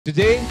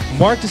Today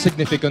marked a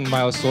significant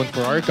milestone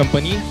for our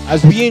company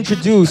as we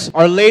introduce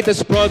our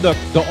latest product,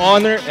 the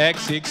Honor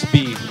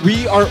X6B.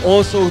 We are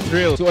also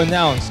thrilled to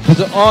announce that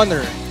the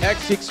Honor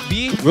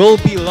X6B will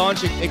be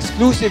launching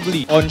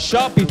exclusively on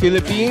Shopee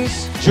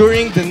Philippines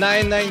during the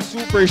 99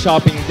 Super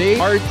Shopping Day.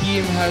 Our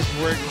team has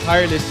worked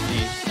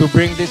tirelessly to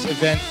bring this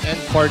event and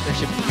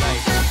partnership to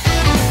life.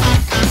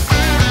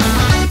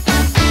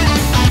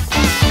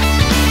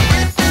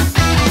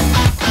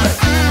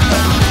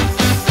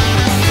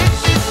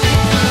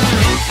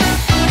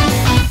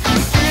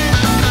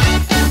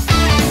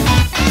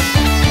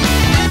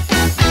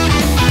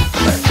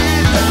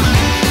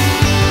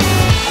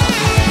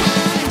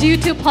 Due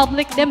to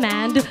public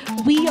demand,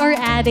 we are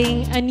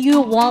adding a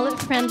new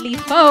wallet-friendly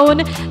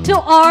phone to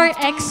our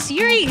X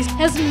series. It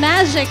has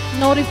magic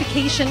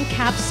notification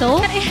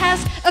capsule. It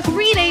has a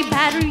 3-day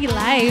battery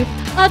life,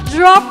 a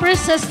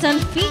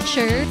drop-resistant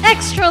feature,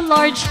 extra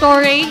large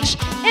storage,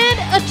 and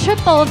a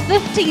triple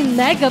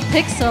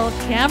 15-megapixel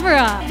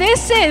camera.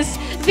 This is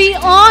the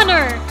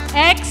Honor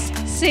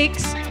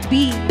X6B.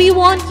 We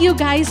want you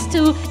guys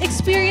to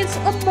experience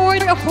a more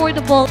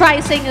affordable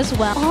pricing as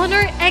well.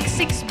 Honor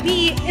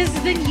X6B is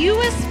the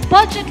newest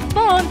budget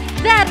phone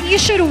that you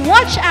should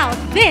watch out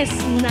this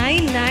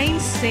 99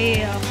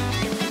 sale.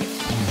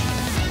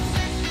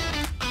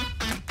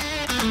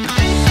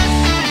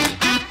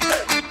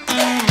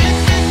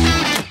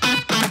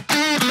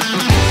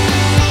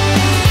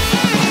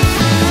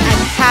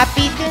 I'm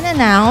happy to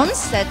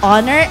announce that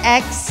Honor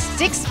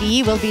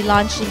X6B will be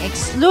launching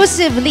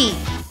exclusively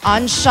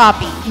on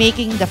Shopee,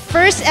 making the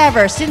first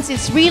ever since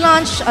its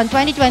relaunch on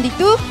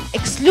 2022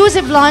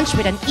 exclusive launch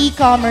with an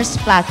e-commerce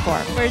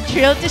platform. We're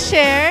thrilled to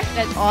share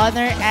that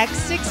Honor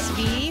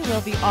X6B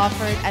will be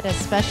offered at a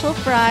special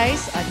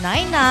price on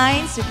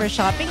 99 Super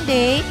Shopping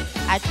Day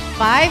at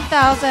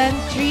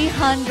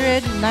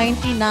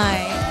 $5,399.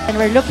 And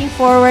we're looking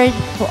forward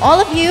to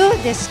all of you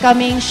this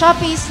coming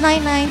Shopee's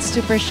 99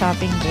 Super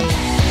Shopping Day.